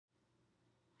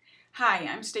Hi,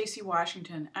 I'm Stacey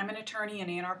Washington. I'm an attorney in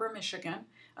Ann Arbor, Michigan.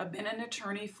 I've been an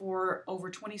attorney for over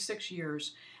 26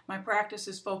 years. My practice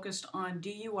is focused on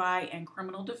DUI and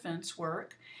criminal defense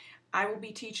work. I will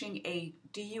be teaching a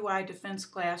DUI defense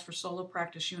class for Solo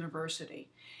Practice University.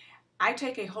 I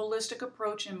take a holistic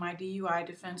approach in my DUI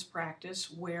defense practice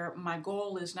where my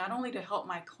goal is not only to help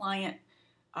my client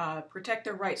protect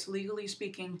their rights legally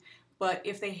speaking, but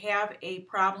if they have a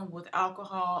problem with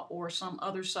alcohol or some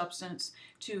other substance,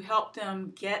 to help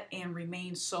them get and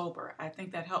remain sober. I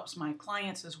think that helps my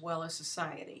clients as well as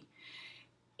society.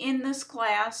 In this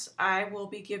class, I will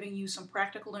be giving you some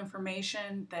practical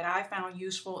information that I found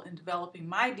useful in developing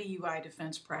my DUI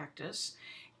defense practice.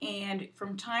 And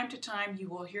from time to time, you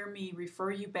will hear me refer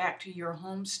you back to your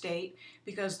home state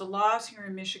because the laws here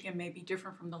in Michigan may be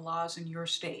different from the laws in your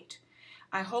state.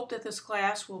 I hope that this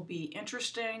class will be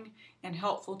interesting and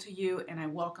helpful to you, and I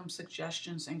welcome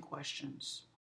suggestions and questions.